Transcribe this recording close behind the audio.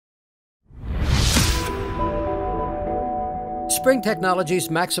Spring Technologies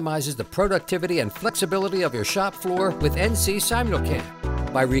maximizes the productivity and flexibility of your shop floor with NC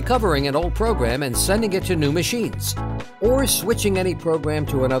Simulcam by recovering an old program and sending it to new machines, or switching any program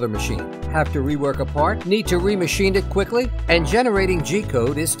to another machine. Have to rework a part? Need to remachine it quickly? And generating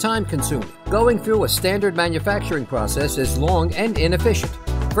G-code is time-consuming. Going through a standard manufacturing process is long and inefficient.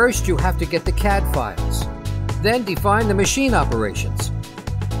 First, you have to get the CAD files. Then define the machine operations.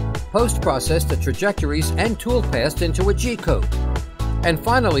 Post-process the trajectories and toolpaths into a G-code. And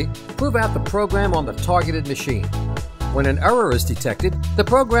finally, prove out the program on the targeted machine. When an error is detected, the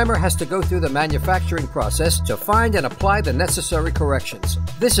programmer has to go through the manufacturing process to find and apply the necessary corrections.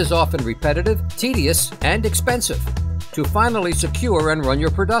 This is often repetitive, tedious, and expensive. To finally secure and run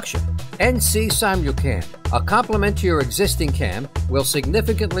your production, NC Simulcam, a complement to your existing CAM, will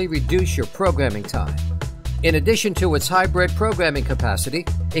significantly reduce your programming time. In addition to its hybrid programming capacity,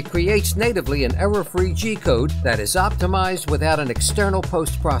 it creates natively an error-free G-code that is optimized without an external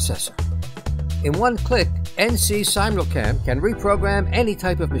post-processor. In one click, NC Simulcam can reprogram any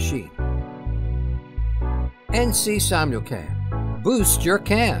type of machine. NC Simulcam. Boost your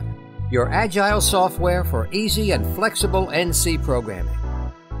CAM, your agile software for easy and flexible NC programming.